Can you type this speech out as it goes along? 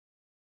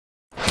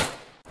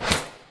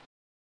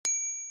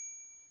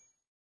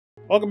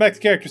Welcome back to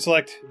Character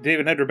Select. Dave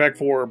and Hedrah back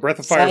for Breath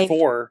of Fire Save.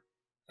 4.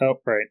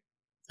 Oh, right.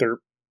 Derp.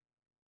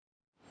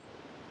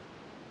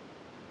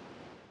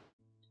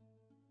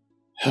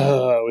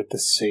 With the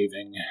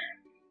saving.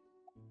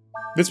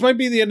 This might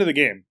be the end of the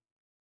game.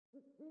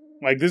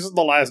 Like, this is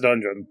the last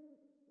dungeon.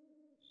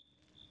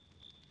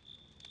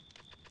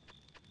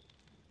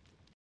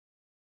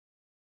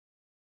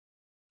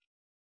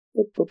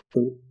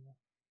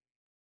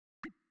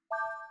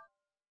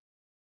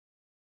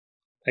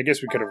 I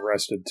guess we could have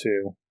rested,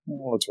 too.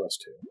 Well, let's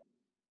rest, too.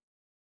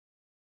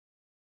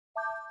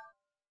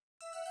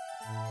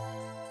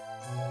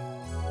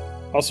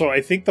 Also,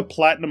 I think the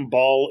Platinum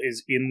Ball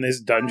is in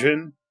this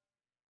dungeon,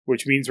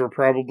 which means we're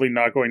probably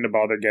not going to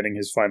bother getting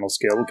his final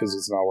skill, because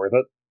it's not worth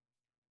it.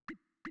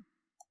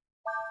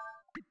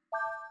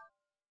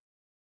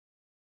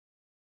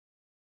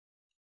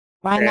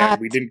 Why And not?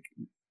 we didn't...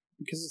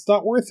 Because it's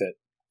not worth it.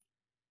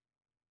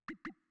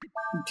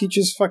 He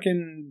teaches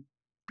fucking...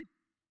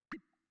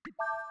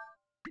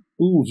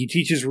 Ooh, he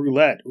teaches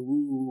roulette.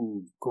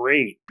 Ooh,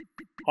 great.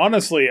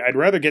 Honestly, I'd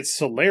rather get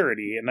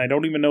celerity, and I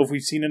don't even know if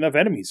we've seen enough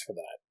enemies for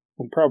that.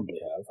 We probably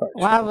have.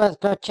 Actually. Well, let's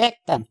go check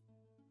them.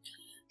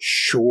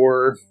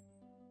 Sure.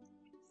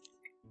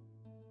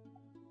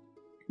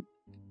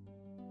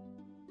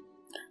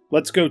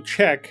 Let's go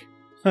check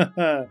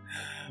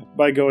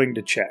by going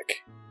to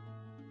check.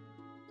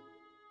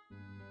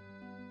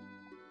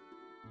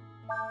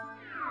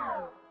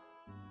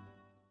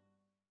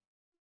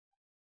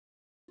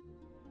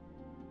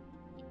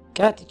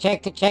 Go to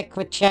check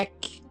with check.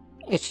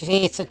 You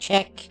see it's a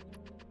check.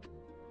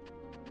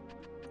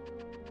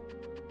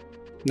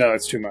 No,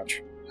 that's too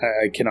much.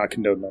 I cannot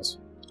condone this.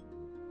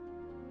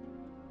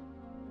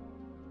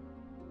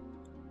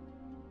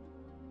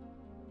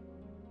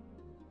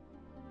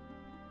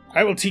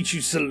 I will teach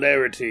you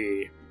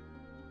celerity,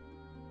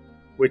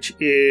 which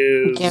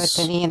is... Give it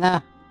to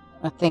Nina.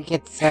 I think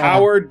it's...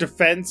 Power,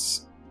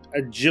 defense,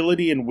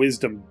 agility, and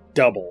wisdom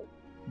double.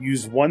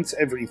 Use once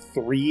every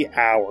 3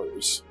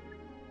 hours.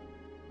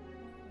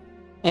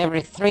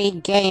 Every 3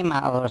 game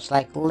hours.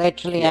 Like,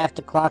 literally I have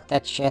to clock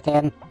that shit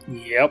in.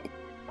 Yep.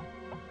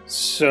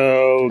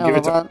 So, give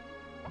it to... Well,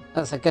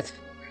 that's a good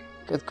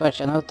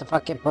question. Who the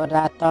fuck you put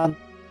that on?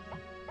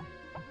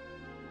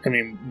 I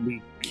mean,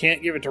 we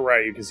can't give it to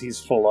Ryu because he's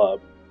full up.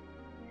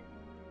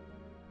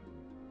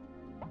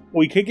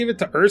 We could give it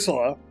to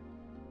Ursula.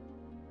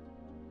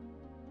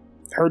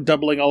 Her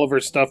doubling all of her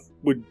stuff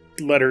would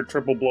let her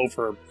triple blow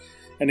for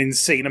an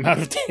insane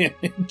amount of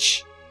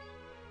damage.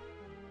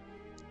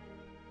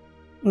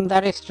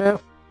 That is true.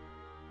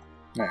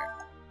 Right.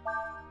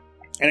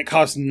 And it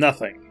costs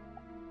nothing.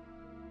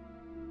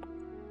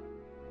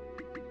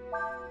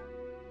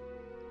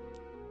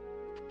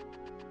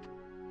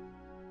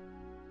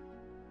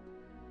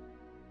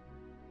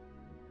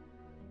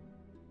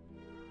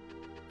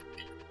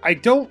 I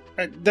don't...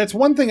 That's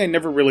one thing I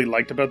never really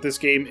liked about this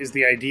game, is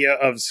the idea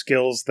of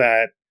skills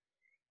that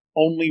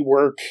only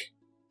work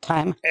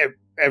Time.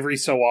 every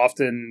so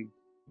often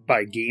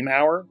by game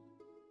hour.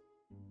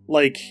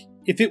 Like,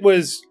 if it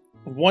was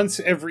once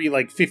every,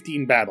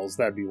 15 battles,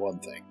 that'd be one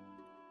thing.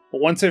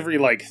 But once every,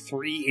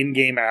 3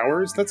 in-game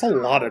hours, that's a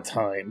lot of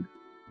time.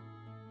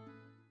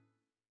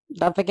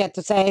 Don't forget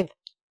to save.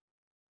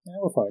 Yeah,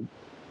 we're fine.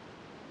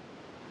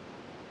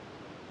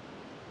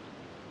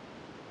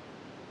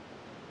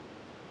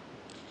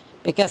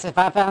 Because if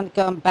I found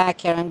come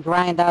back here and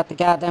grind out the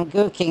goddamn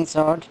Goo King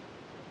sword...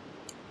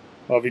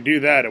 Well, if you do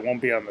that, it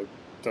won't be on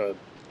the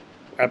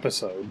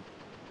episode.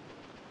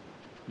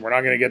 We're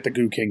not going to get the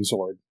Goo King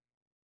sword.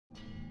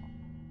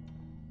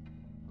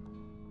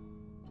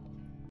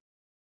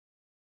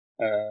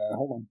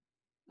 Hold on.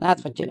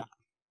 That's what you...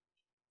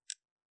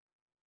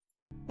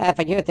 That's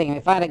what you're thinking.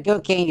 If I find a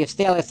Goo King, you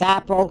steal his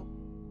apple.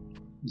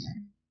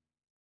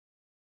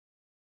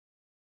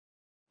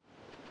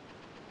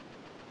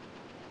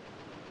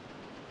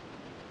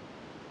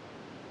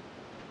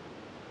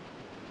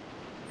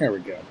 There we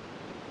go.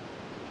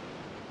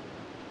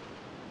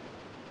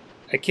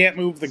 I can't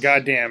move the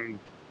goddamn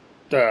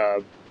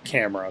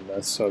camera on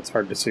this, so it's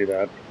hard to see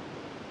that.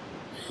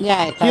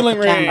 Yeah, it's Healing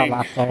the camera ring.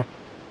 lock there.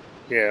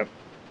 Yeah.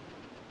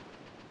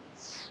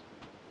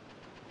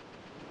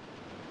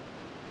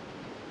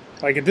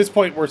 Like, at this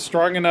point, we're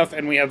strong enough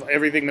and we have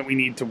everything that we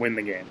need to win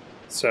the game.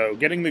 So,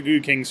 getting the Goo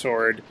King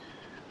sword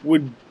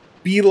would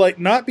be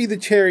not be the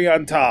cherry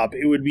on top,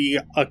 it would be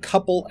a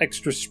couple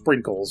extra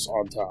sprinkles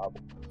on top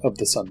of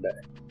the sundae.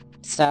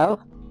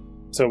 So?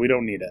 So we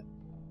don't need it.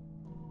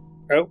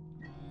 Oh.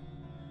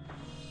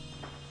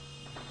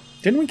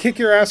 Didn't we kick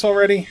your ass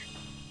already?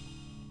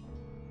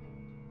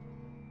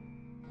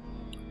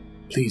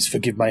 Please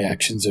forgive my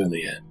actions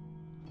earlier.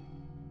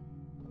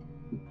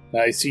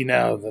 I see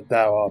now that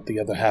thou art the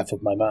other half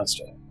of my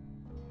master.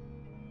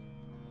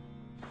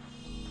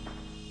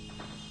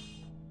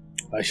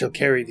 I shall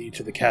carry thee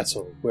to the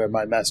castle where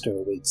my master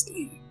awaits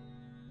thee.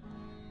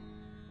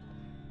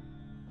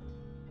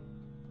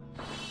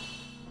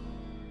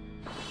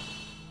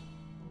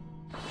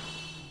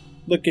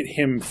 Look at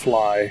him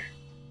fly.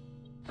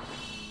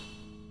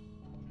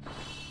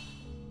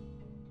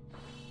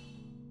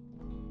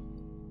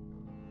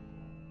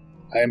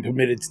 I am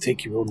permitted to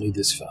take you only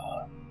this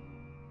far.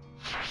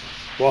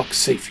 Walk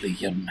safely,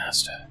 young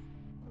master.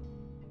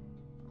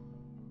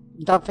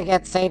 Don't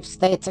forget save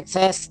states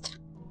exist.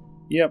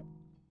 Yep.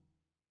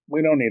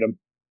 We don't need them.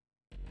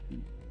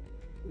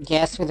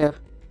 Yes, we do.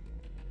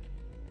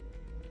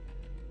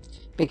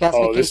 Because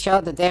we can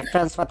show the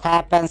difference what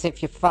happens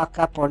if you fuck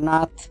up or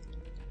not.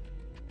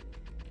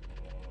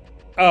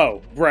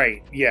 Oh,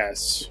 right,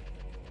 yes.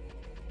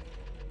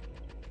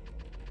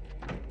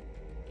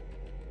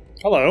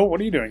 Hello, what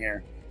are you doing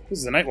here? This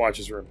is the Night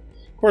Watch's room.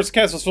 Of course, the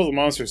castle's full of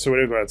monsters, so we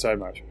don't go outside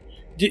much.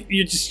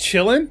 You're just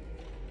chilling?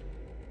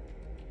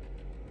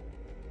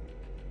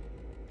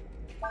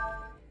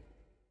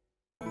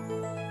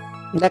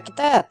 Look at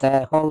that,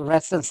 the whole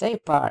rest and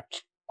save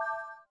part.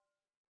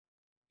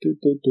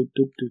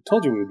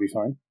 Told you we would be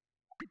fine.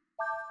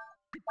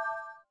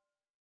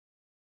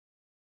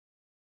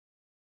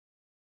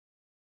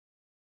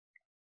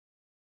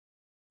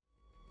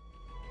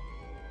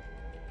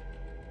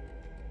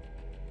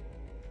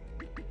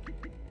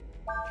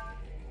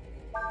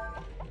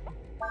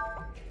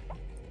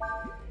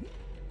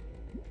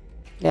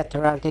 Get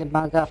to ugly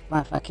mug off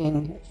my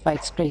fucking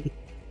fight screen.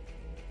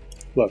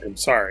 Look, I'm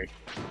sorry.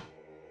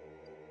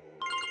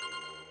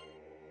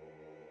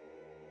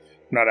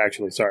 I'm not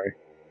actually sorry.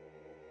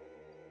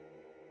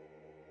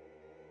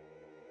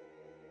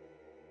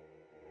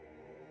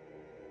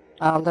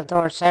 All the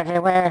doors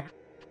everywhere.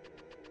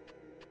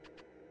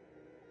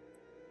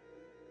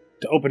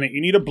 To open it, you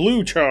need a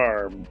blue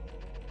charm.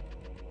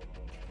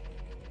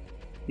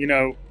 You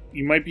know,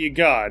 you might be a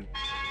god,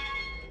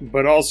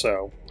 but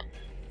also...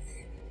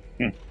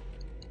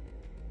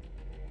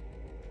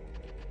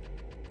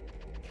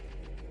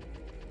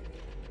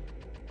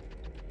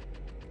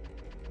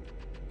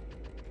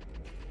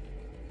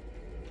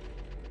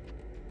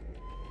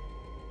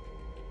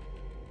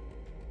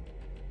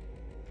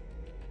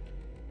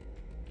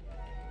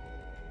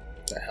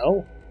 The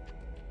hell?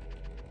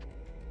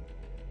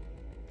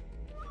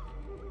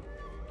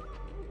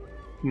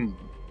 Ooh.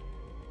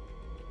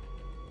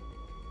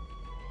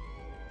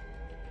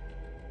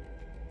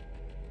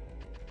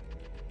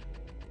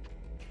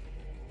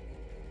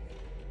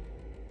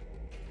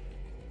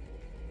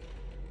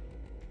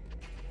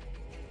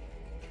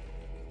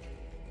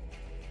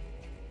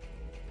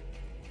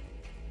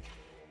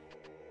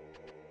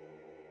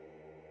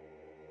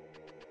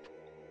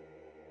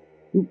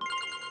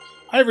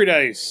 Ivory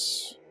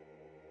dice!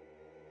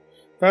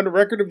 Found a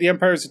record of the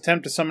Empire's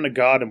attempt to summon a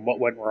god and what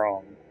went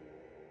wrong.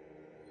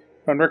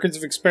 Found records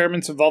of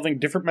experiments involving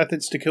different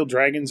methods to kill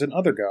dragons and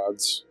other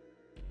gods.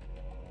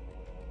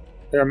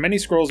 There are many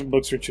scrolls and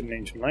books written in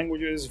ancient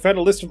languages. Found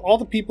a list of all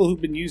the people who've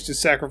been used as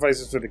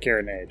sacrifices for the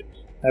Carronade.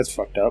 That's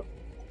fucked up.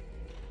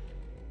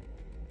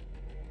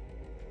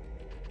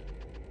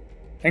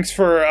 Thanks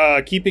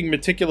for keeping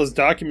meticulous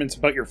documents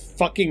about your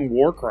fucking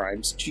war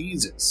crimes.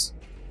 Jesus.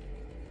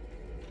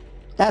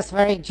 That's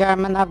very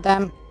German of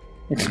them.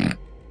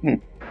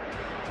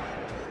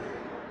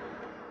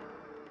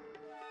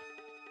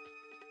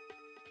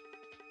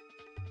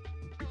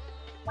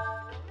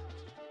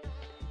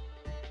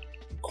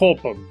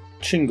 Kolpum,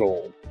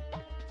 Chingle.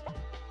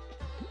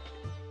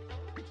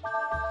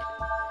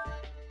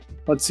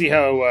 Let's see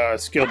how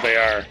skilled they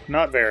are.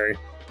 Not very.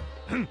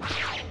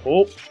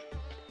 Oh.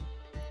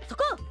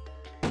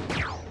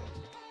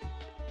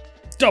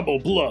 Double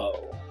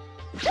blow.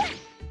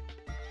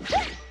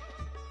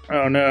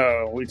 Oh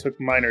no, we took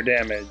minor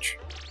damage.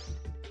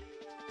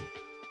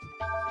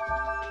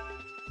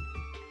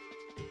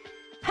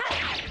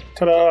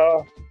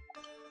 Ta-da!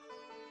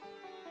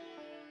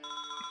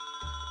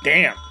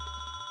 Damn.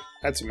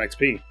 That's some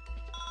XP.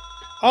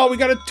 Oh, we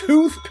got a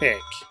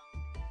toothpick!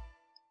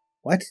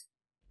 What?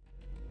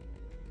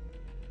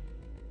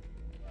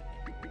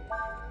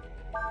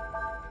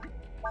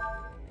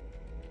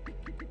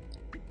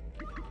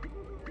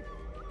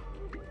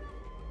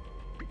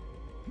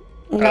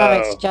 No,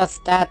 it's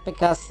just that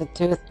because the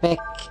toothpick...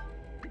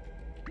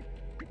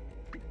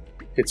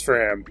 It's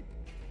for him.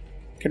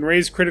 Can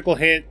raise critical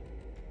hit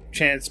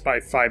chance by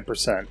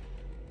 5%.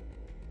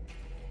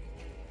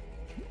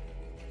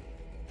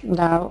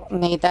 No,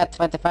 need that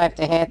 25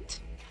 to hit.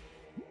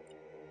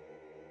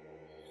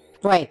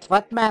 Wait,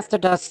 what master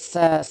does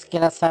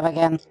Skillas have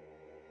again?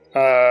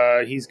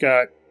 He's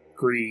got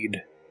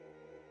greed.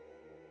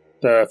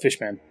 The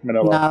fishman,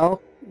 Manila.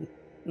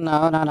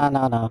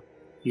 No.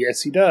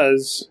 Yes, he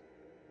does.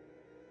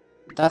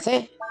 Does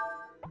he?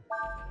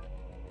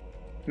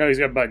 No, he's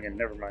got Bunyan,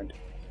 never mind.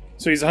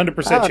 So he's 100%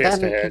 chance then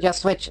to you hit. can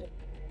just switch...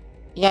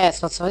 Yes,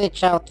 so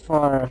switch out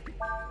for...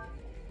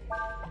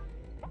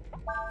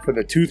 For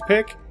the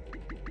toothpick?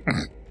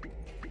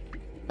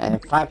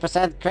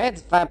 5%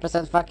 crit,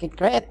 5% fucking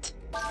crit.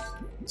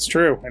 It's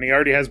true, and he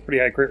already has a pretty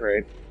high crit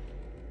rate.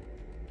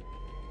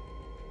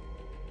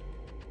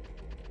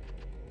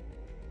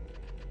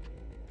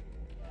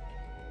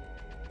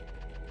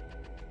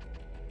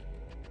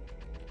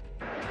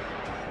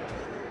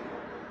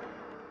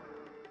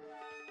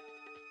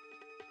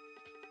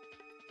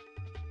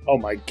 Oh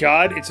my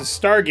god, it's a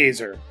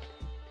stargazer!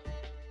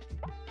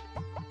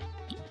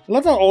 I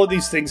love how all of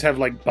these things have,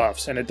 like,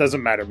 buffs, and it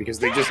doesn't matter because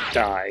they just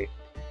die.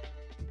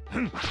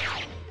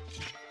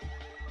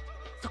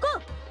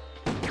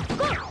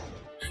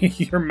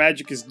 Your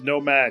magic is no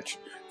match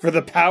for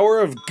the power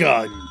of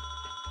gun.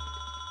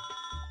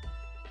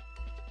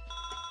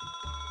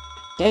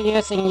 You're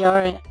using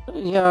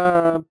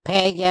your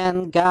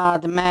pagan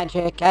god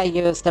magic. I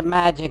use the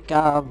magic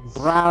of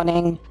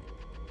Browning.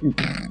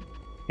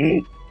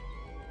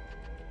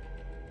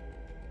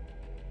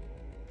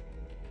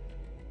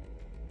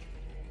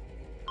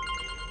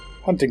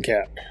 Hunting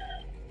cap.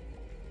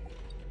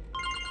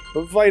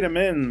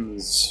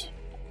 Vitamins.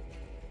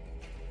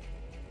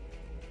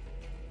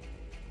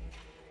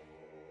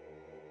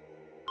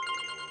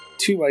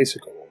 Two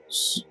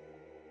icicles.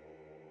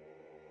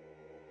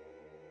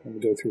 Let me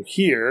go through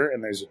here,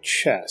 and there's a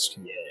chest.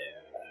 Yeah.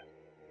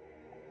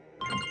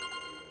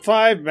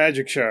 5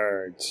 magic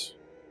shards.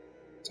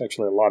 It's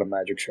actually a lot of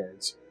magic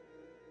shards.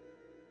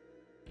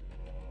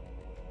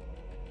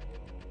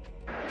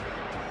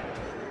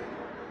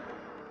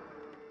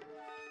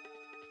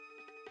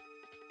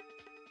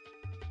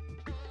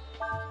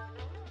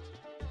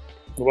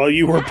 While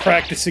you were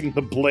practicing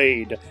the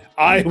blade,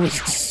 I was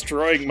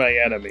destroying my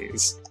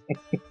enemies.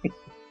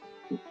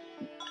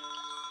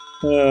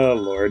 Oh,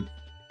 Lord.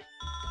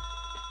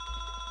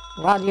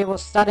 While you were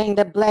studying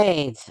the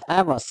blades,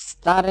 I was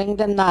studying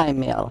the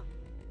 9mm.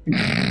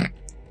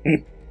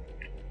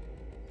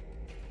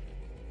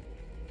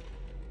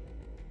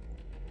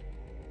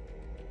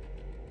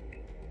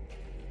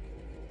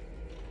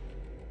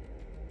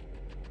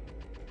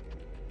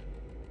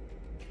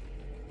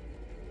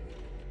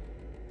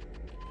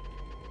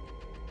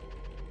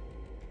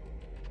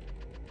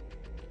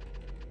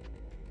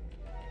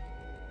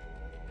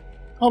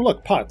 Oh,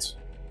 look, pots.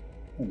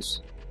 Nice.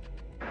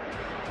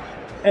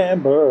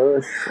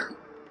 Ambush.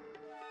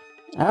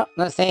 Oh,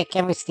 let's see,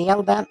 can we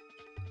steal that?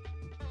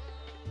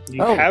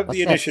 You have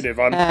the initiative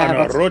on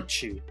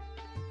Orochi.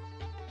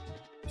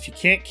 If you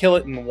can't kill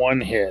it in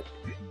one hit.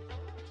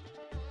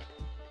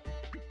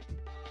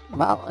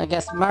 Well, I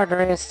guess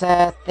murder is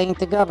a thing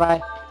to go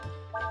by.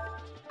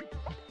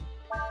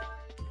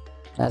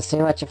 Let's see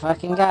what you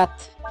fucking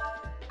got.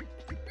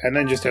 And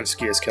then just have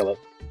Skias kill it.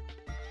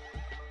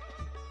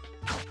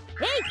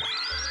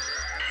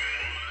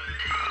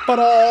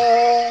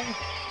 Ta-da!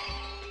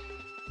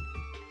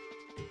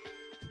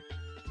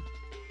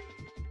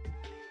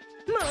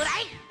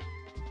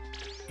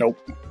 Nope.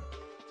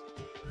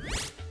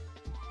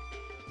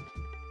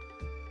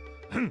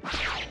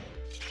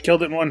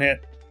 Killed it in one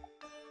hit.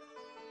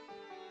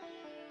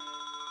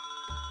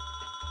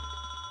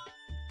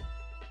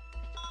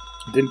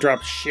 Didn't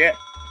drop shit.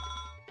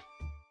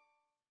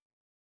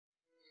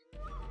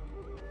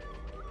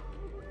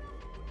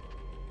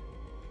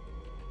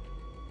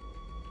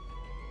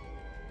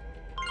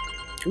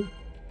 Ooh,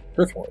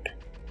 Earthward.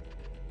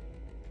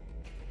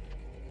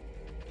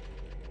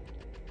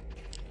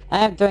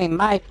 I'm doing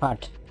my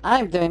part.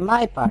 I'm doing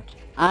my part.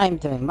 I'm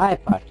doing my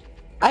part.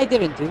 I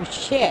didn't do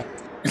shit.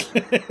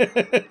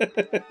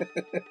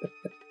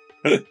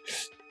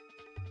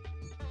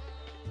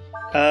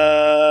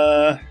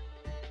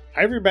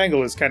 Ivory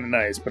Bangle is kind of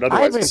nice, but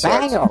otherwise Ivory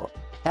Bangle?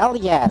 Hell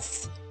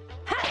yes.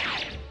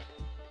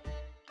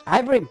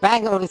 Ivory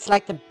Bangle is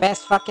like the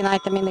best fucking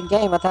item in the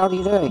game. What the hell are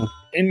you doing?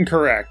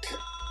 Incorrect.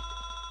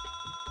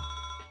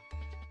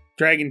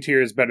 Dragon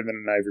Tear is better than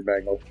an Ivory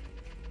Bangle.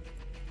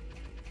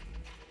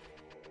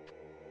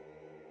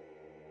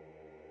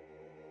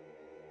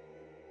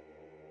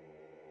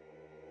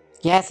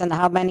 Yes, and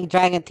how many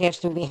Dragon Tears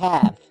do we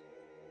have?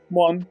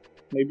 1,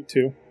 maybe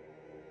 2.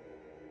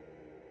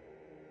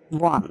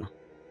 1.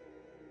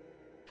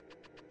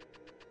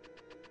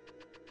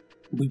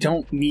 We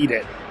don't need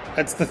it.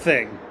 That's the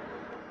thing.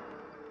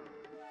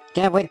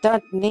 Yeah, we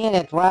don't need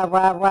it.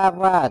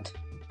 What?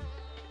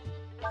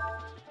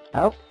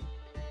 Oh.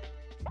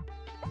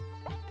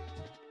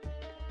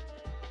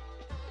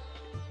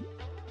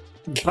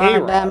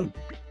 Burn them.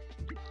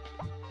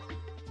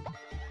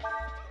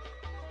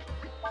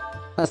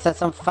 Let's set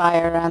some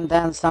fire and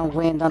then some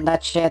wind on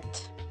that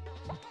shit.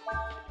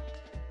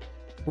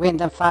 Wind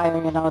and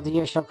fire, you know, the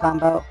usual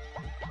combo.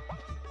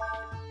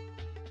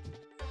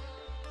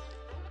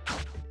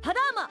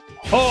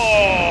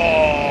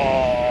 Oh!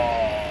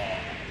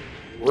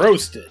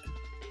 Roasted.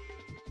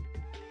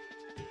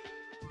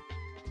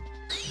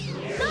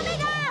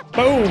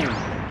 Boom!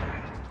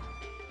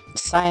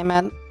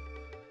 Simon.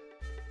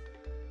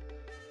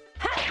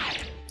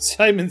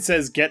 Simon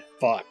says, get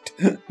fucked.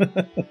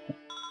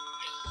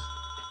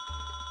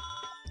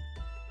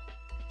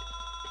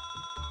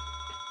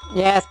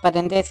 Yes, but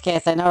in this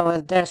case, I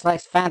know there's like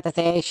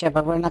Fantasy Asia,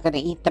 but we're not gonna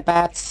eat the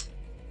bats.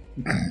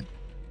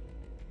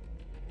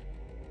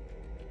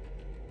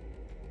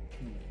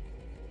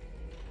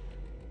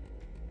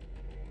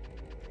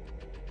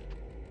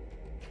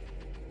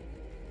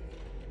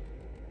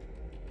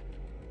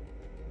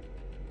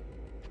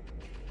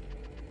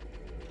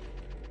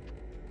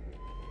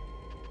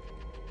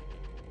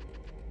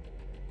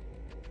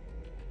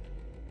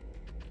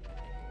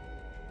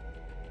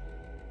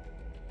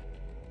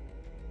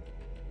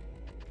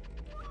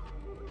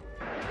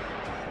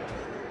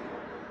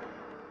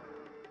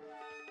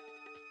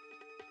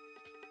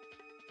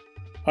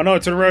 Oh no,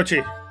 it's an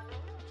Orochi.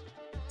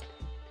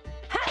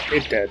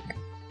 It dead.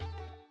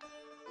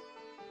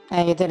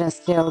 Hey, you didn't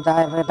steal the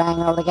ivory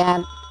bangle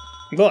again.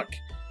 Look,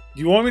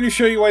 do you want me to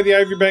show you why the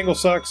ivory bangle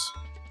sucks?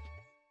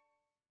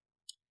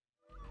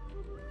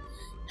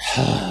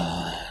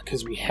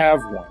 Because we have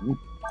one.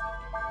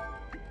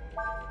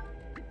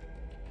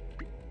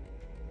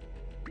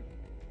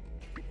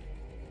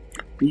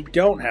 We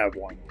don't have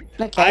one.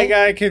 Okay. I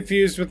got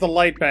confused with the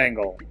light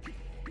bangle.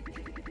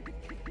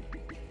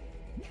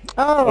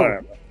 Oh,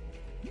 Whatever.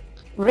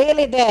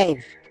 really,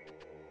 Dave?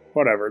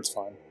 Whatever, it's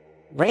fine.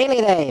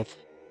 Really, Dave?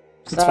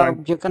 It's So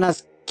fine. you're gonna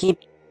keep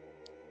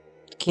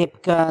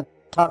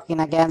talking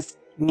against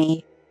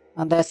me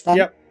on this then?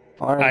 Yep,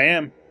 Or I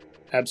am.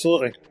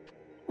 Absolutely.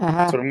 That's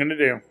uh-huh. what I'm gonna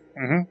do.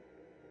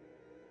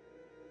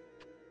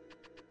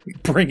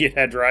 Bring it,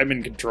 Hedrah. I'm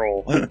in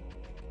control.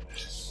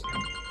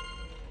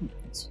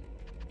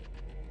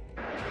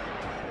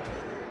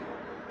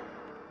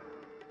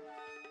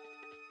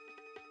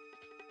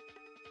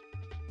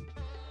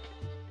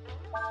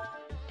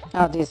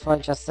 Oh, these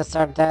boys just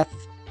deserve death.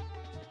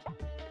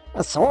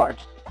 A sword.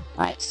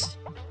 Nice.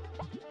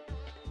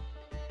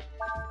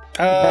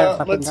 Better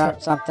fucking let's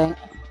grab something.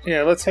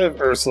 yeah, let's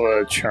have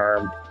Ursula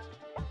charm,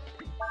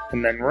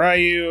 and then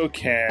Ryu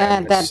can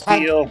And then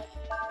steal,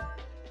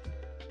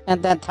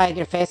 And then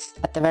Tiger Fist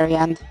at the very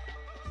end.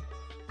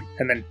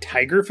 and then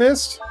Tiger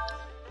Fist.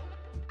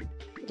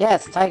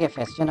 Yes, Tiger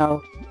Fist, you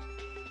know.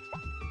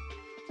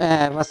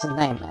 What's his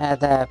name?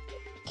 The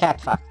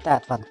cat fuck,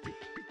 that one.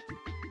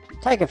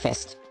 Tiger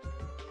Fist.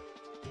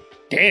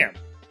 Damn.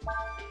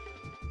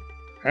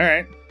 All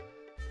right.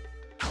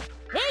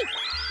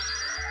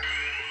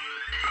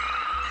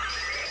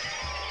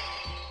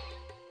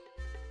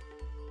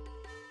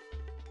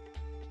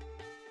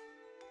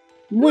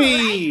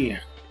 Wee.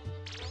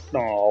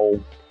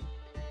 No.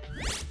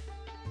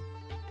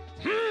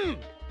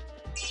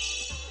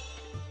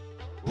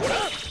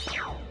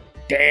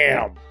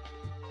 Damn.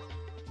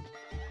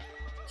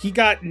 He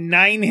got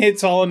 9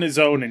 hits all on his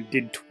own and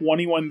did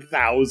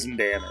 21,000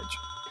 damage.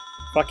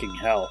 Fucking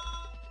hell.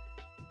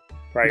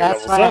 Right,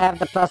 That's levels why I up. have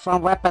the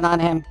 +1 weapon on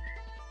him.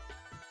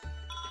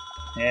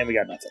 And we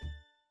got nothing.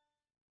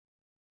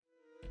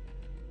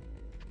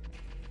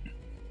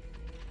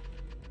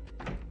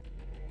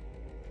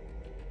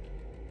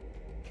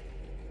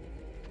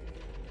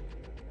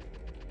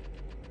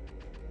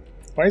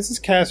 Why is this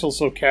castle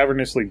so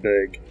cavernously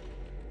big?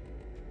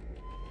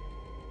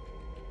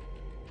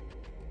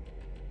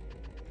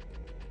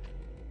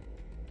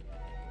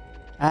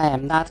 I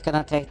am not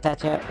gonna take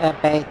that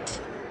bait.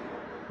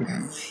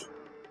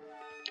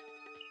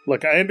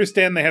 Look, I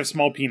understand they have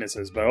small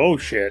penises, but oh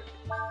shit.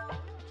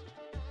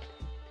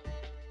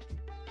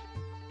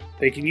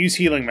 They can use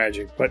healing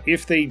magic, but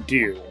if they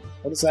do,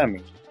 what does that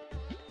mean?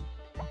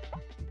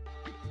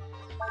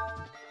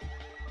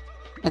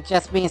 It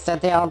just means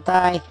that they all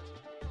die.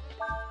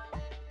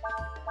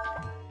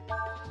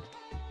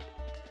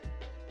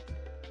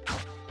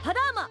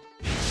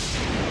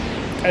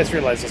 I just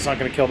realized that's not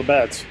going to kill the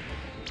bats.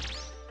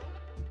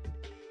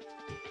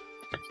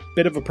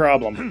 Bit of a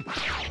problem.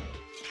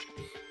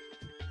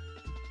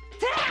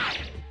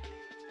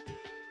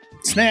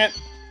 Snap!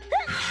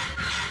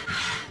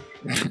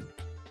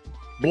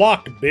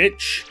 Blocked,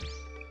 bitch!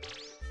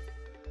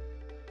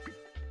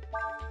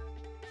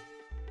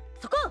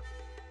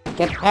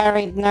 Get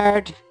parried,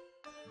 nerd.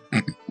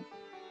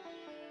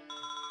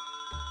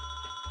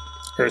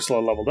 Ursula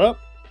leveled up.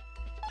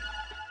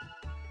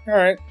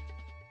 Alright.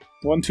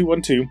 1, 2,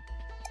 1, 2.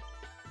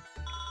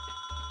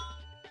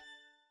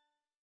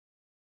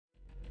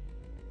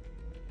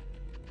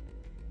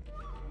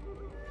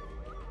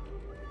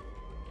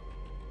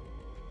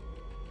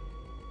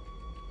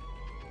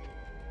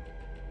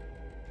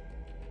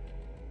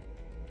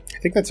 I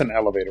think that's an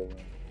elevator room.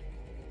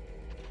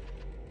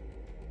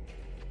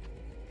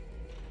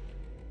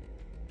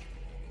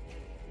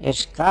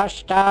 Ich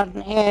gosh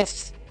darn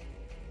is.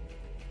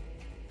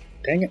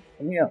 Dang it,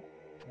 let me up.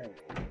 There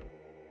we go.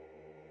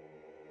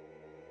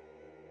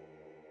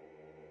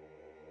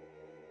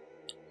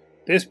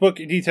 This book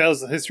details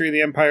the history of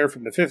the Empire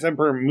from the 5th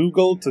Emperor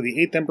Mughal to the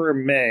 8th Emperor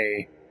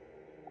May.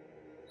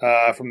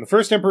 From the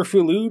 1st Emperor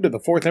Fulu to the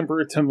 4th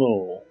Emperor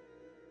Timur.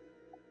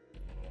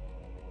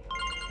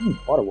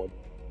 Waterwood.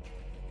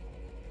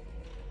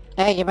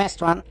 Hey, you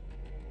missed one.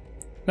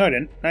 No, I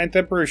didn't. 9th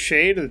Emperor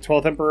Shade to the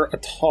 12th Emperor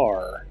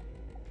Attar.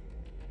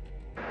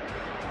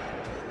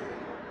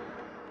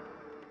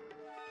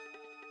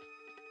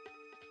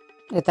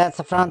 That's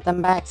the front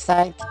and back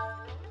side.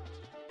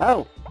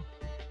 Oh,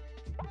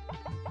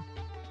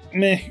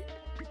 Meh.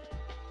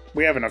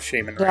 We have enough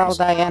shaman they all rings.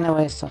 die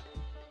anyway, so.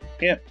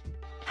 Yep.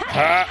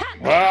 Ha!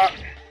 Ha!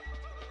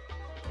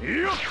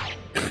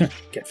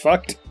 Get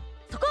fucked.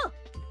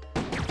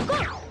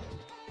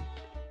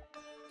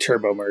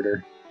 Turbo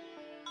murder.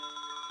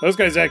 Those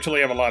guys actually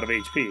have a lot of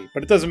HP,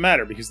 but it doesn't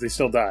matter because they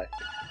still die.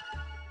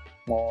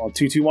 Well,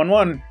 2, 2, 1,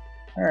 1.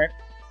 Alright.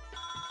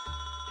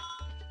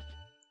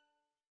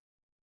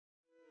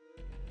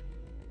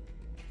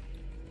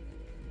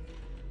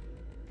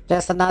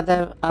 There's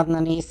another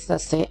underneath the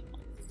sea.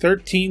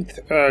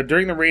 13th,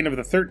 during the reign of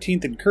the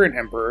 13th and current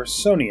Emperor,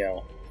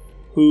 Sonio,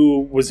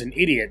 who was an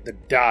idiot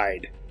that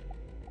died.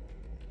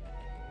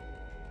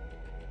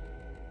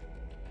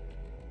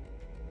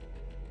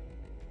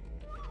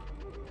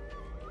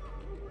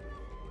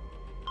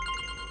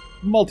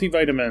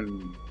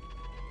 Multivitamin.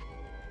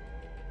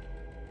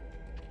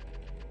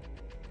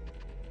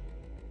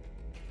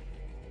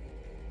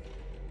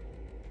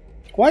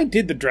 Why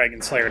did the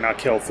Dragon Slayer not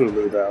kill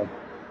Fulu, though?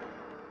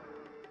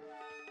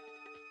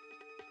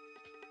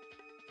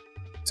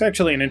 It's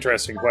actually an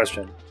interesting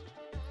question.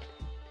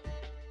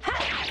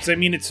 Because, I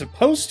mean, it's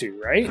supposed to,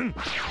 right?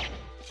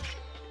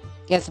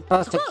 You're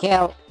supposed to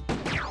kill...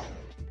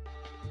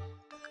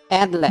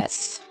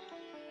 Endless.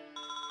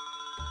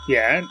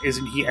 Yeah,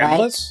 isn't he Right.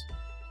 endless?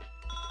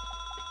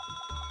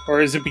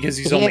 Or is it because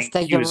he's He only is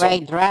the usable? Ray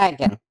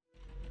Dragon.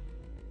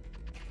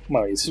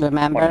 Well, he's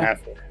Remember? one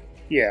half.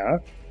 Yeah.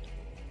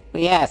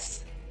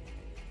 Yes.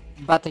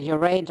 But the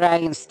Ray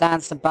Dragon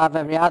stands above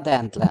every other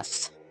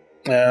Endless.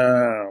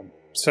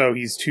 So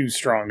he's too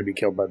strong to be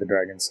killed by the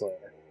Dragon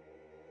Slayer.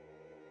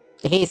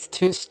 He's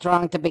too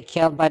strong to be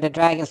killed by the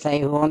Dragon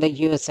Slayer, who only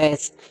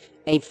uses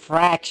a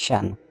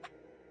fraction.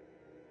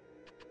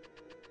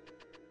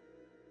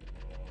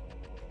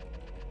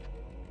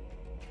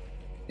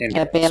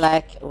 It'd be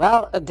like,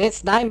 well,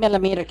 this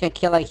 9mm can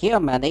kill a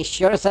human. It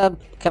sure as hell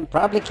can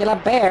probably kill a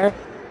bear.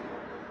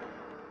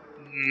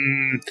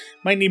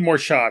 Might need more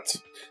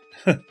shots.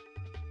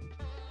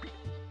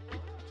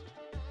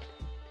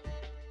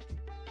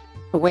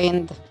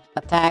 Wind,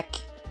 attack,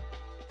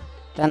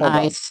 then Hold on.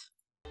 ice.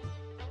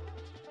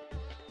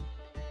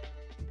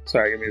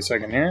 Sorry, give me a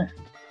second here.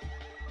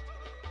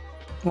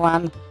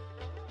 1.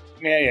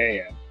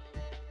 Yeah.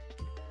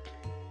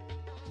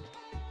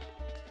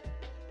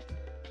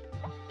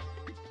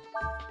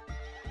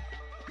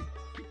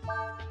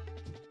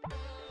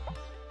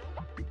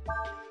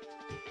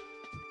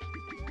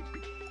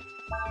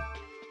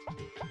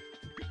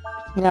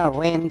 No,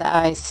 wind,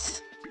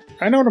 ice.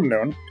 I know what I'm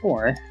doing. Don't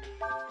worry.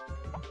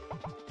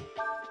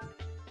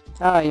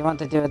 Oh, you want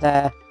to do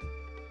the...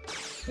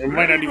 We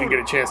might not even get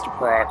a chance to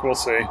proc. We'll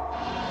see.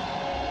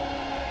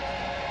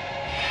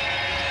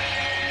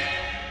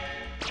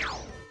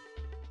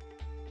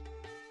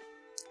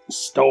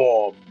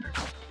 Storm.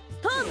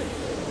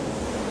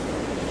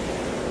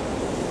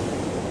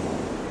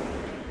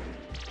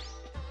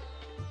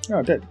 Oh,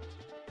 it did.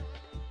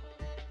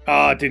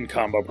 Ah, it didn't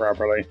combo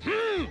properly.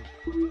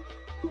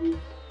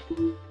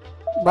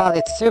 Well,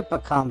 it's super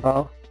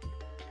combo.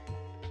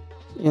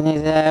 You need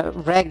a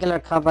regular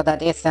combo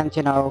that isn't,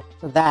 you know,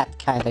 that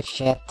kind of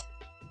shit.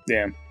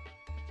 Yeah.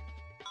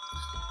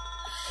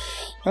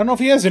 I don't know if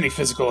he has any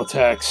physical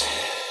attacks.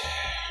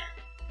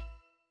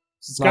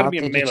 It's gotta be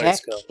a did you melee check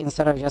skill.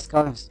 instead of just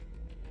going...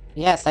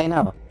 Yes, I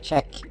know.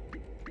 Check.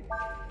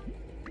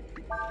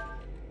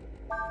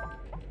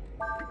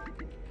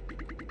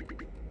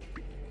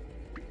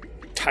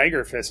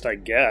 Tiger Fist, I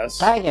guess.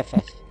 Tiger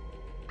fish.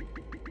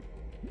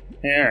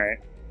 Yeah, alright.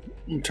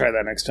 We'll try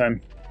that next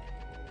time.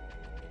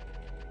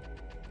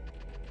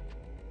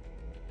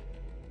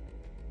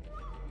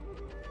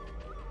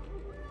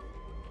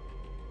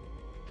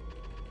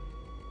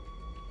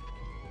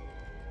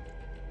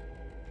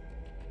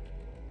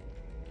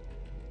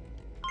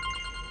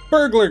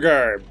 Burglar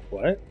Garb!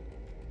 What?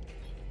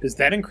 Does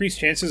that increase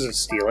chances of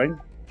stealing?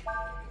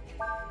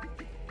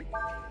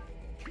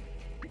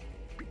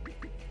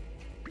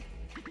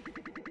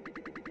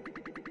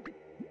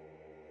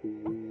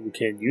 You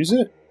can't use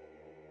it?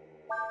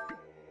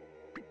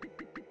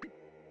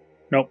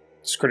 Nope,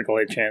 it's critical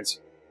hit chance.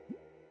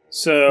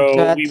 So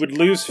Good. we would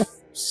lose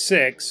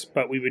 6,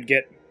 but we would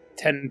get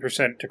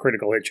 10% to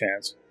critical hit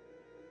chance.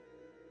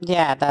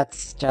 Yeah,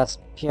 that's just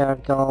pure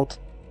gold.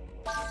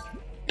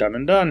 Done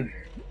and done.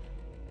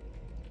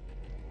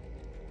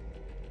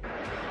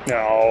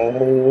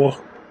 No.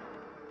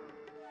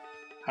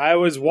 I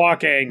was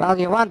walking. Well,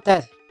 you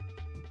wanted...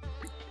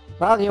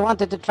 Well, you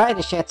wanted to try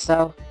the shit,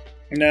 so...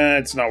 Nah,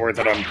 it's not worth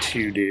it on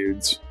 2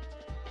 dudes.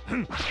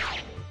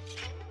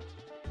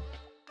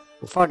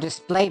 For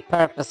display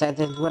purposes,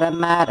 it would have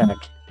mattered.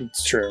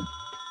 It's true.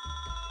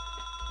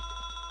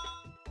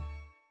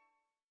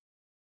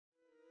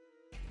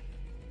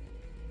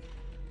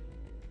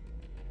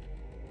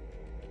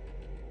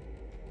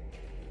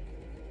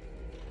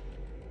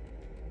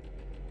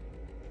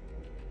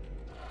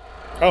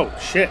 Oh,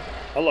 shit.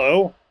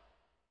 Hello.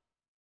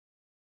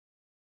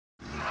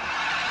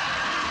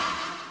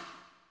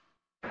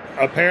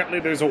 Apparently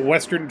there's a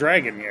Western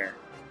dragon here.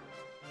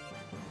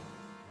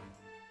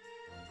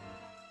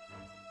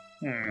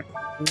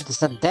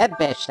 It's a dead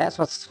bitch, that's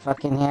what's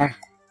fucking here.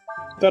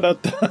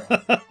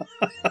 Da-da-da.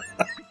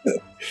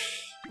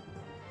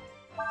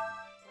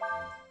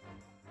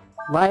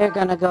 Why are you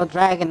gonna go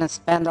dragon and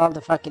spend all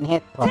the fucking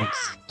hit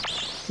points?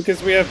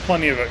 Because we have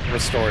plenty of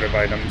restorative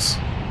items.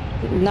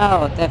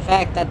 No, the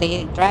fact that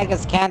the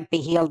dragons can't be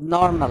healed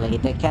normally,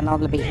 they can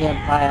only be healed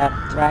via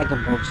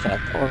dragon bullshit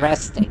or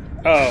resting.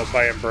 Oh,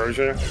 by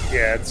ambrosia?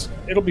 Yeah,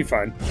 it'll be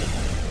fine.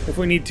 If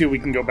we need to, we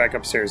can go back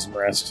upstairs and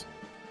rest.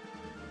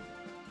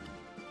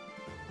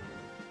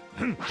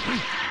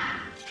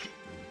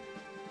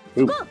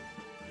 Ooh.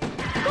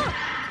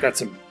 Got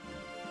some...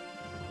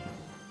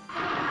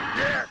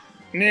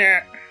 Nah.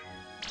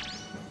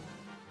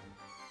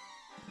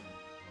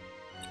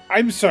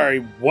 I'm sorry,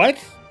 what?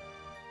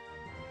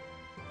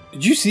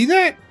 Did you see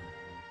that?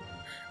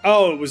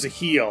 Oh, it was a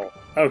heal.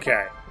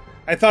 Okay.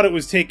 I thought it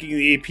was taking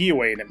the AP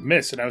away and it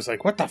missed, and I was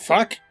like, what the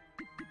fuck?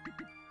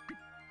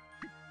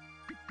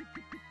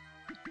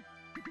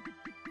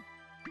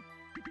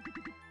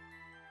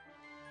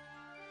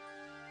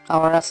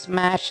 Or a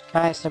smash,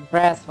 Kaiser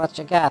Breath, what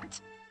you got?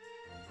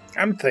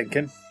 I'm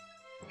thinking.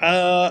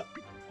 Laje,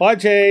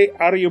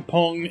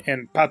 Aryupong,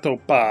 and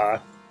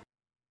Patopa.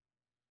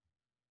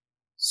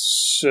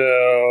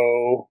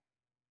 So...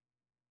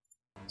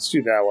 let's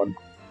do that one.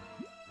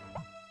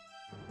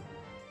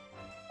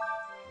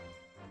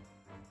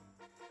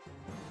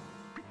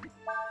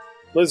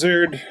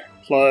 Blizzard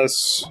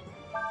plus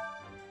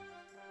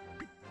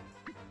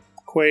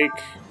Quake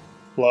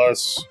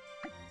plus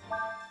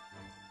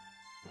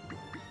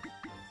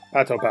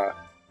Patopa.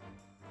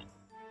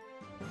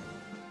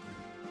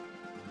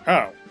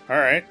 Oh,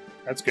 alright.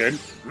 That's good.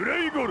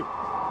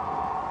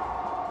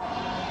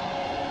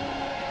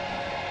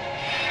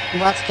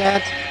 What's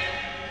good?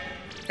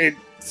 It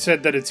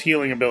said that its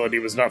healing ability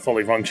was not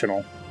fully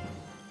functional.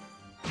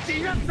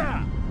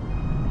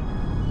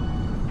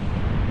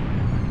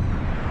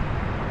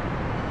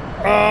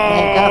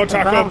 Oh,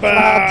 Taco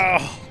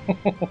Bell!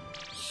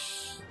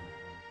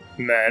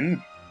 And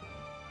then...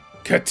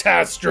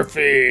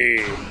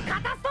 Catastrophe!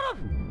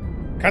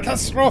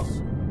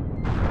 Catastrophe!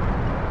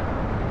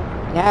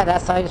 Yeah,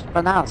 that's how it's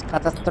pronounced.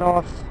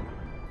 Catastrophe.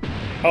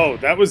 Oh,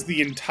 that was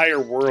the entire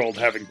world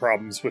having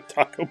problems with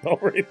Taco Bell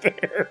right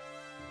there.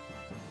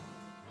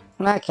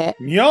 Okay.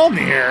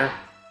 Mjolnir?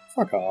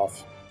 Fuck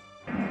off.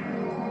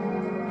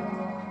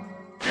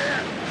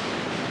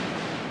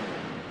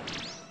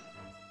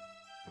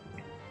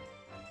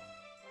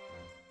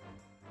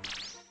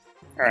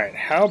 Alright,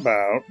 how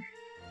about...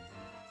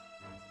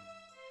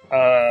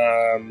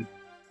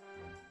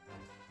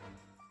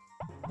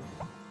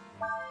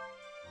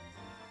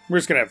 we're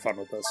just gonna have fun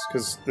with this,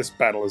 because this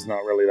battle is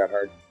not really that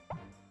hard.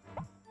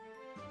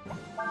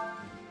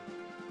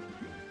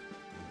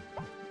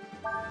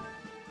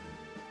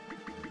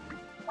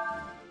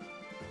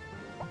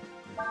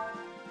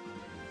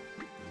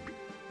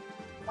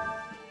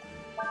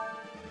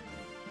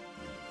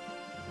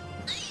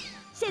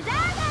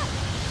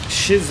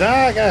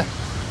 Shizaga!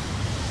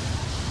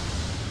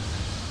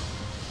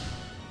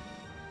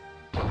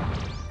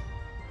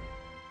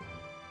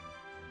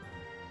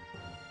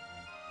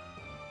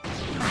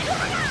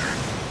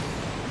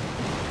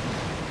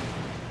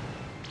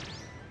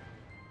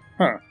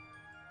 Huh.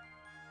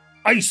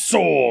 Ice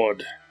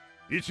Sword!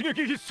 Okay,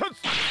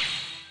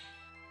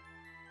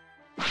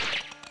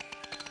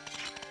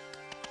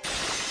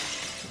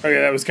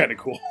 that was kind of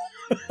cool.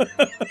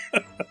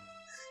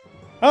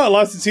 Oh, it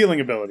lost its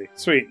healing ability.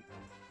 Sweet.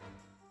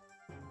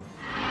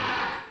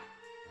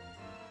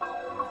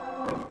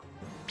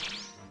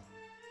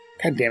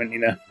 God damn it,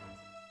 Nina.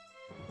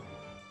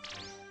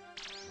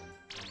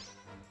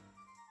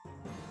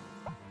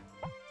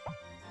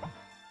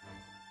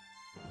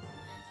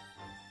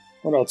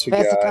 What else we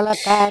Physical got?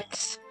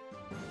 attacks.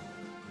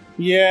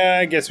 Yeah,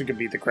 I guess we could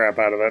beat the crap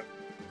out of it.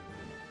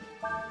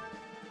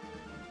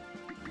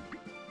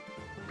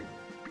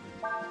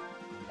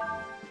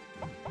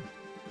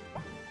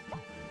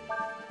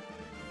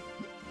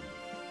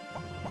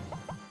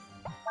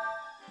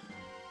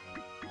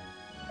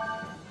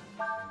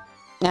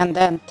 And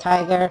then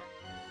Tiger.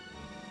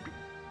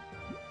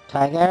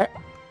 Tiger.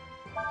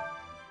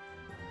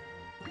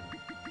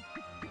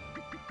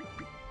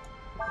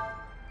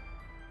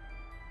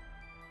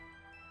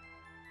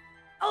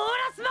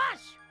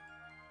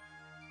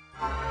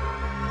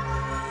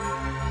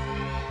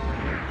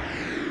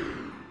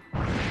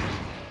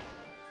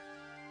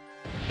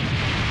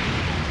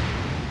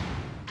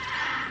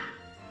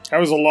 That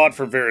was a lot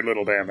for very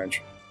little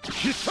damage.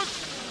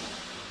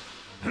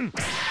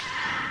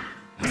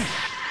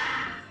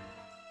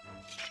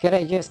 Could I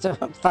use the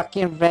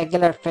fucking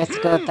regular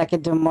physical attack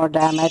and do more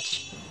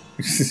damage?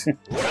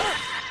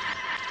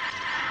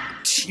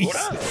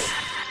 Jesus.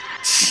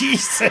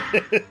 Jesus.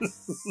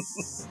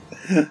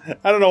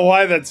 I don't know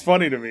why that's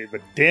funny to me, but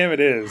damn it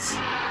is.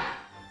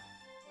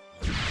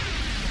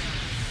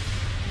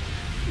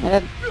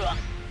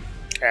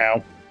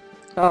 Ow.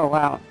 Oh,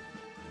 wow.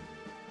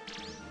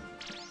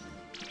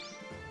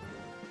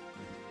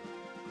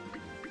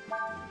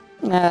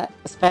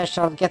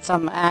 Special, get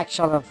some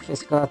actual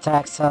physical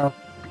attacks, so...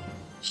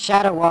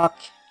 Shadow Walk.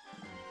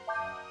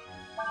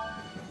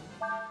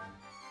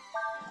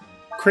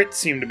 Crits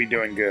seem to be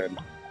doing good,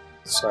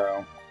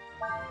 so...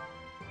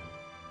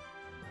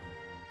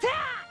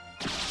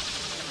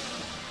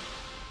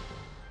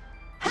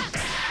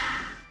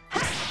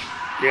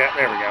 Yeah,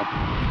 there we go.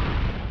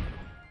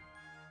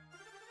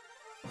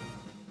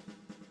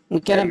 We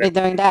couldn't be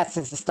doing that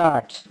since the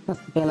start.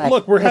 Be like,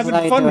 look, we're this is having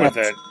how you fun do with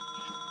it.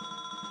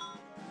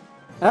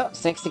 Oh,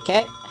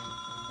 60k.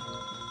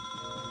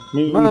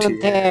 Moon Moon tears.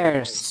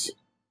 tears.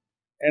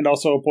 And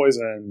also a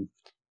poison.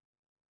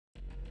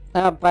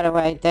 Oh, by the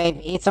way, Dave,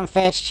 eat some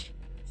fish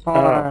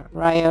for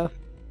Ryu.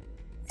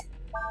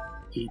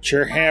 Eat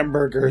your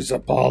hamburgers,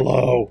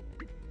 Apollo.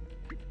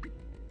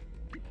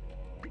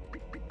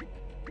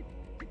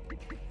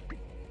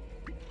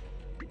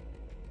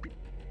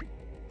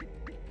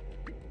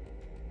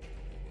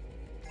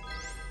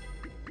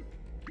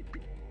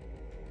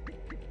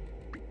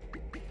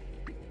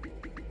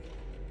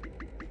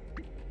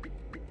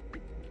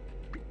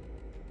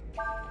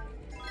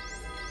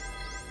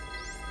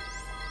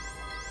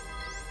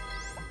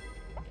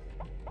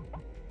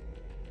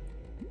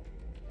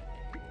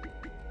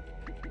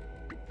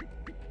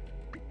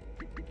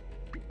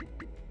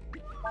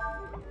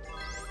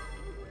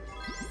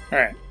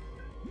 Alright.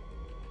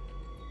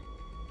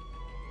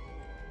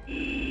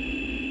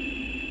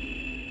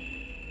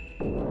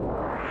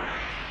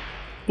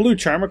 Blue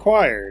charm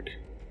acquired.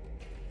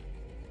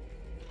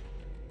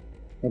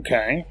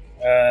 Okay.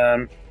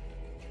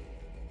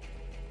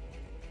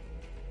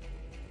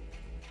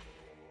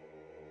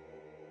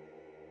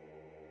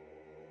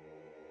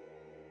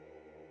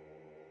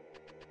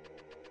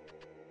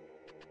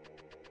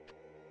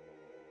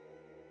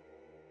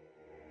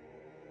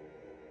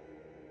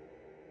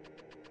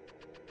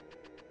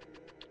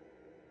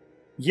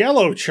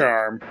 Yellow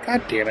charm.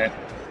 God damn it.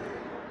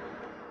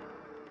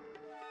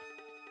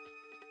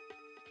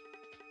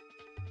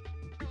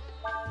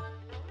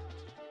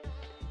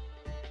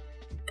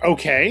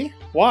 Okay.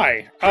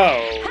 Why?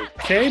 Oh,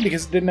 okay,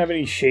 because it didn't have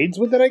any shades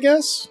with it, I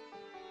guess?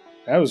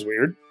 That was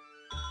weird.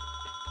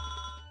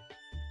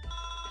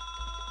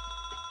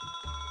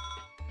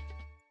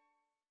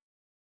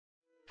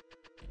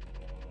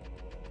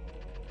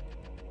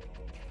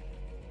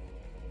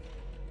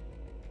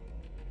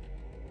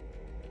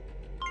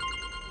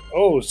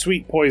 Oh,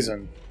 sweet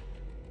poison.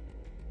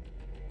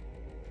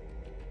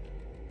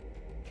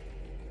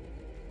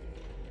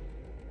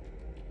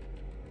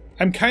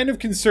 I'm kind of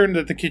concerned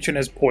that the kitchen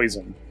has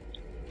poison.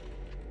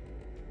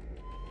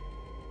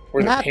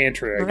 Or the Not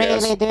pantry, I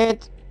guess. really,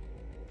 dude.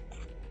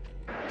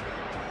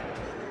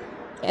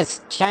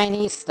 It's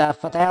Chinese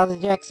stuff. What the hell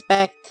did you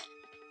expect?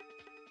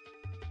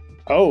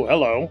 Oh,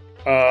 hello.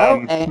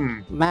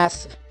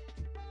 Mass.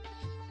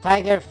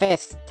 Tiger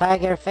fist.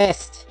 Tiger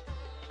fist.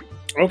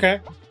 Okay.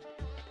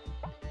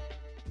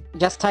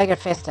 Just tiger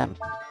fist him.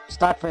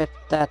 Start with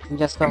that and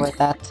just go with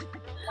that.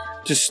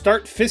 Just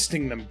start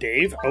fisting them,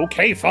 Dave.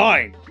 Okay,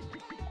 fine.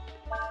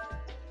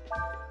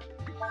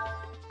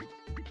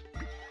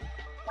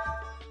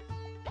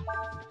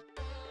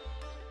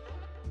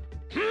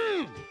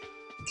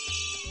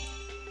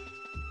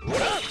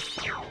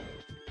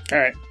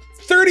 Alright.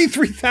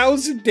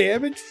 33,000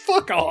 damage?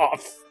 Fuck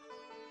off!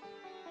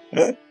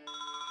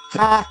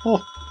 Ha!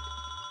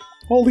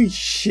 Holy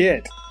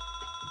shit.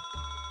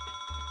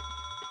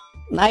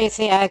 Now you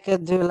see I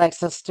could do like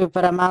some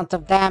stupid amount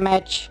of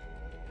damage.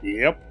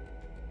 Yep.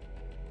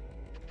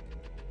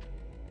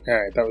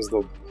 Alright, that was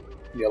the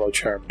yellow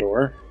charm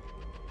door.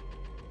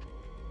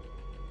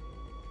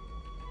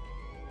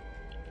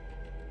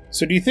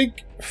 So do you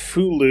think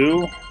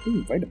Fulu...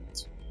 Ooh,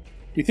 vitamins.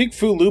 Do you think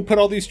Fulu put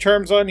all these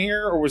charms on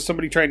here, or was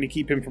somebody trying to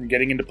keep him from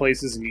getting into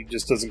places and he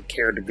just doesn't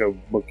care to go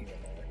looking in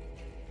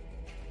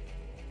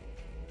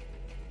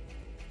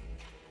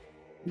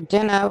there? Do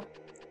you know?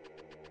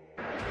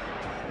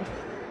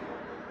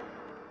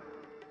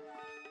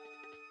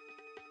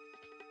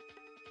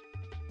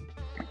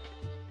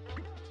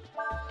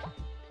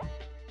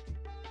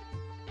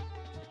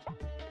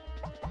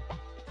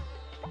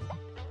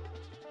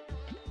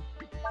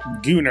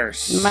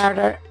 Gooners.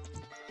 Murder.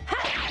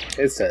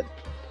 It said.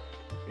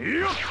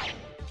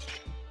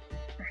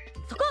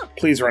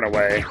 Please run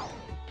away.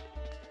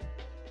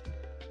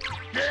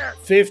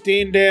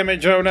 15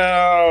 damage, oh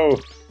no!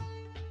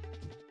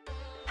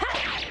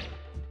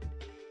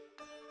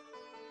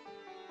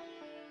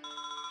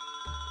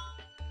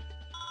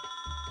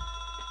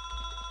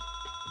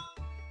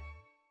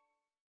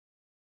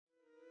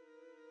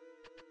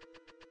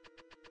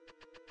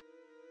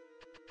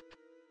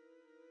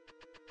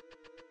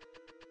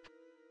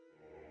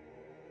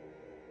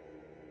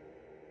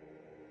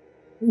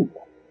 Ooh.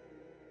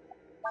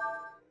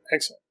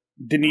 Excellent.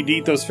 Didn't need to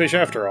eat those fish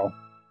after all.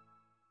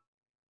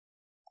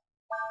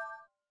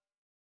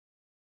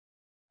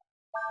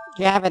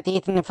 You haven't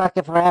eaten in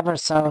fucking forever,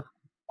 so...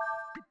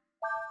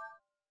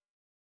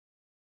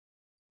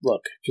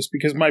 Look, just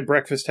because my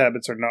breakfast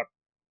habits are not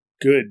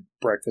good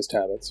breakfast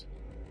habits.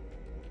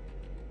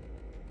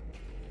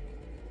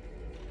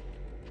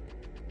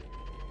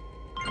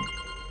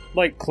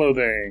 Like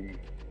clothing.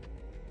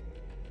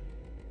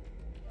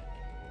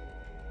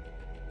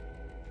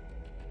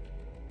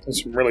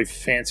 There's some really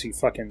fancy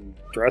fucking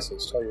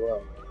dresses, tell you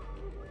what.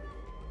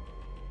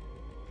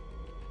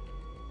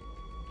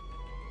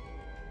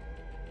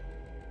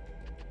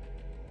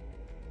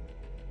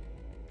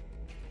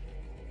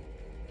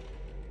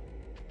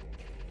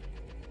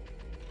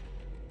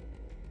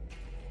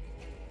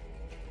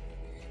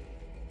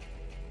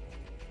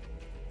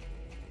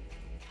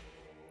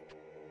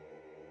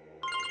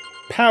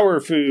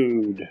 Power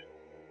food.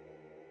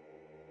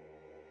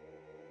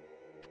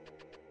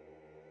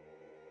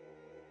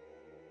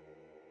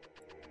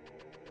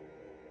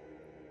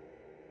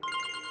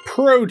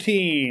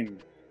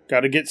 Protein.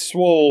 Gotta get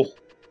swole.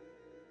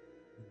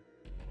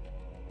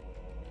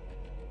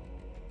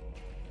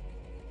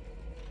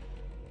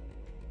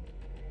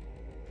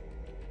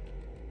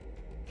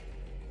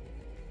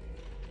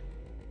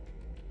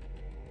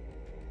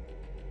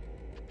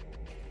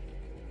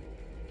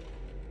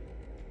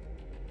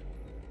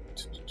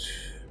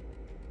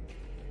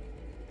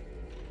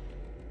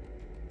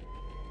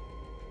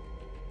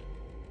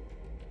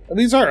 Oh,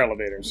 these are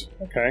elevators.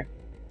 Okay.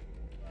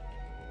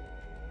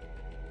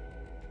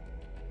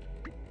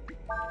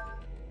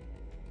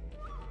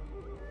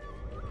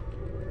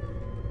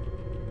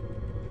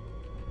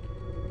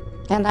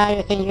 And now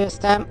you can use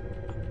them.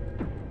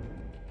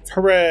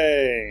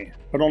 Hooray!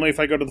 But only if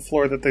I go to the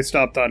floor that they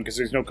stopped on, because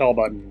there's no call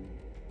button.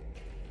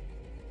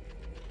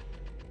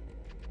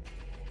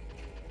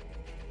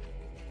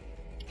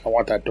 I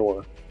want that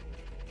door.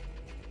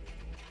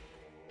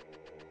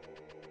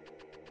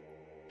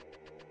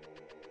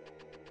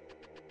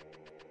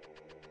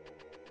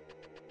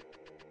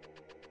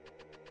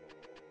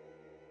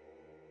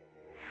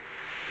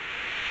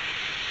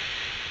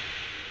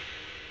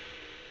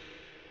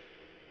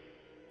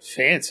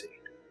 Fancy.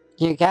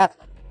 You got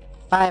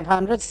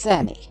 500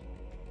 Zenny.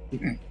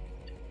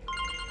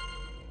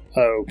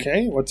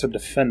 Okay, what's a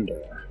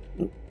defender?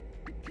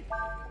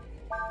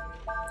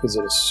 Is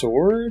it a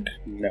sword?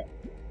 No.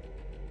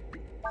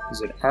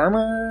 Is it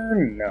armor?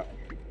 No.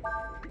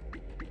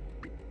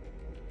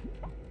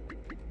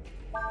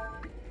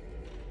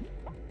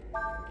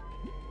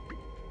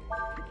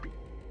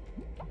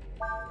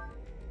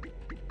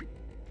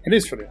 It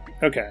is for the...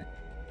 Okay.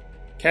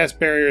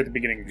 Cast barrier at the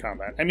beginning of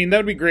combat. I mean, that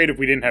would be great if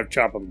we didn't have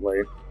Chop on the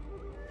Blade.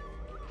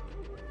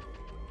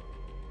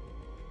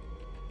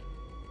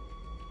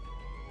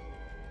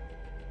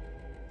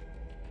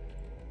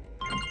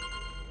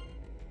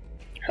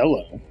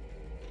 Hello.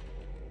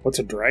 What's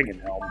a dragon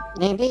helm?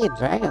 Indeed,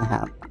 Dragon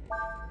Helm.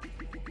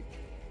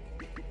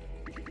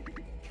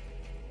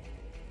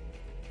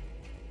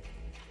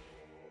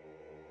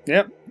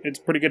 Yep, it's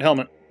a pretty good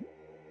helmet.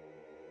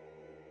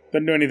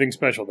 Doesn't do anything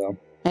special, though.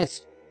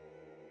 It's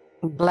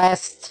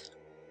blessed.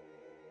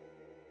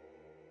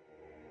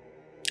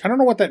 I don't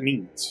know what that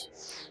means.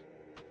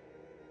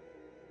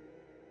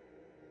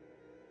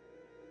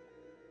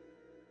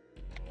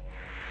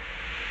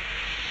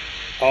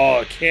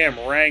 Oh, Cam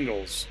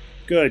wrangles.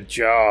 Good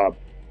job.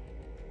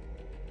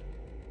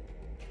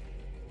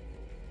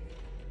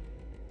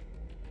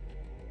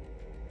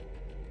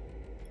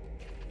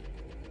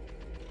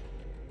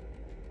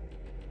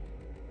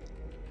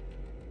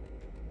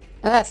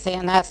 Let's see,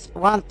 and that's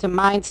 1 to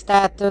mind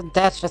status,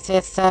 death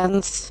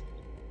resistance.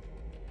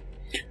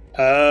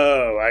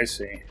 Oh, I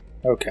see.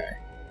 Okay.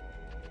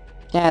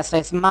 Yeah, so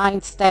it's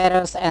mind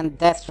status and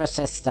death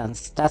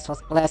resistance. That's what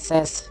bless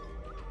is.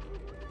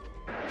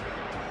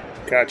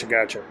 Gotcha,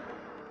 gotcha.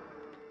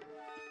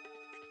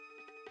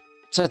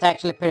 So it's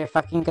actually pretty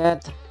fucking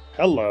good.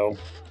 Hello.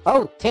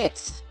 Oh,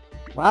 tits!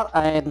 Well,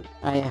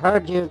 I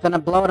heard you're gonna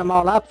blow them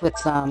all up with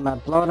some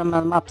blow them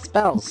up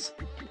spells.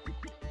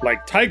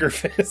 Like Tiger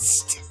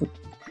Fist.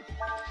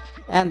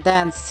 And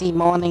then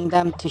Simoning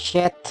them to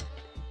shit.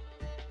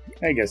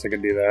 I guess I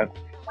can do that.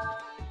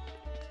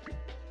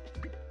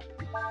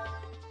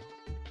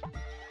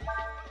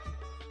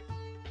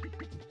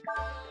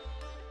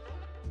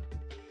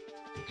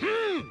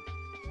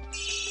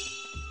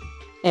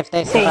 If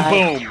they survive.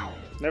 Boom, boom.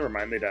 Never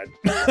mind, they died.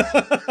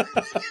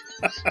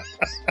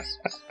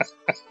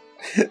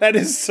 That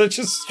is such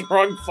a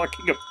strong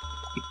fucking ability.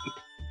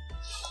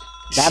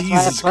 That's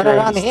Jesus why I put it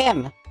on Christ.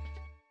 him.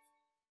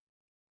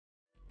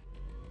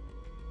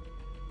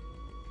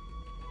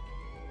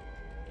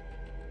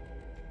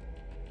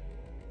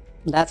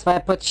 That's why I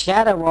put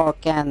Shadow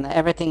Walk and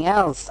everything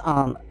else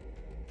on.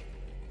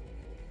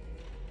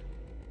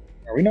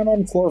 Are we not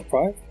on floor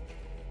 5?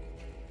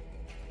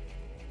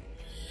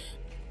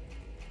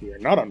 We are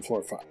not on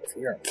floor 5.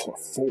 We are on floor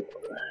 4.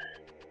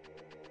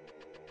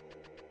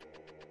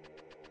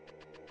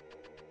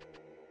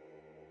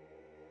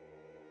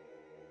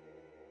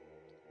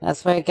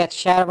 That's where you get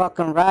Shadow Walk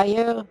on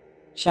Ryu,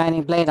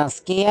 Shining Blade on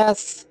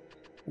Skias,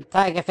 and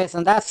Tiger Fist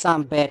on that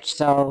sumbitch,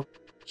 so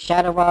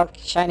Shadow Walk,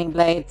 Shining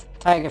Blade,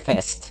 Tiger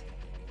Fist.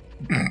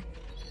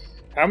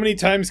 How many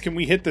times can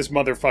we hit this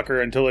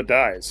motherfucker until it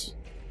dies?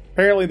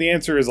 Apparently the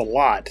answer is a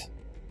lot.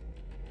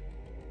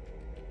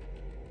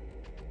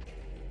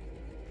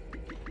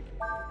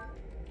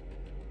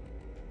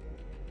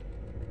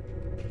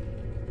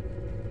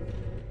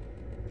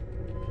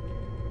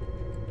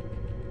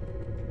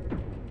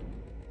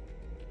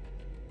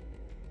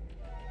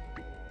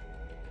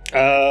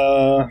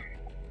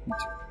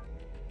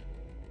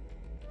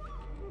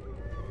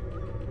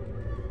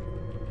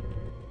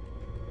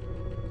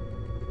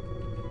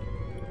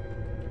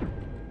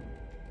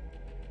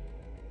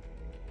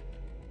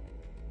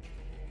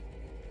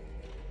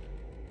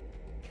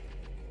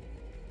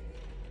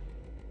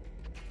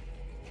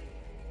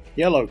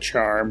 Yellow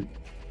charm.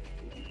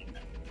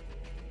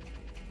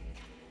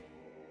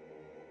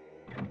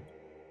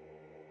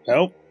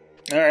 Nope.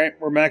 Alright,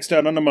 we're maxed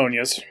out on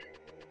ammonias.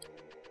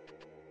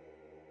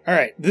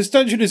 Alright, this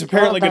dungeon is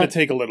apparently going to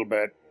take a little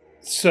bit.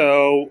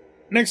 So,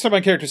 next time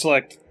on Character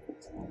Select,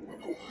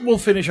 we'll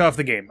finish off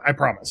the game. I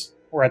promise.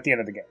 We're at the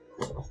end of the game.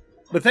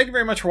 But thank you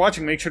very much for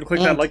watching. Make sure to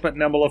click that like button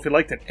down below if you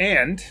liked it.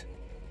 And...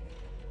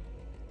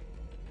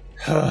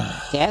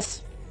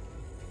 Yes?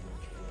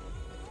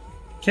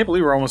 Can't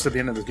believe we're almost at the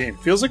end of this game.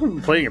 Feels like we've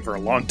been playing it for a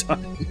long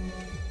time.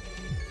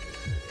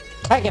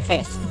 Tiger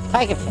Fist!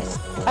 Tiger Fist!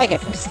 Tiger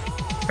Fist!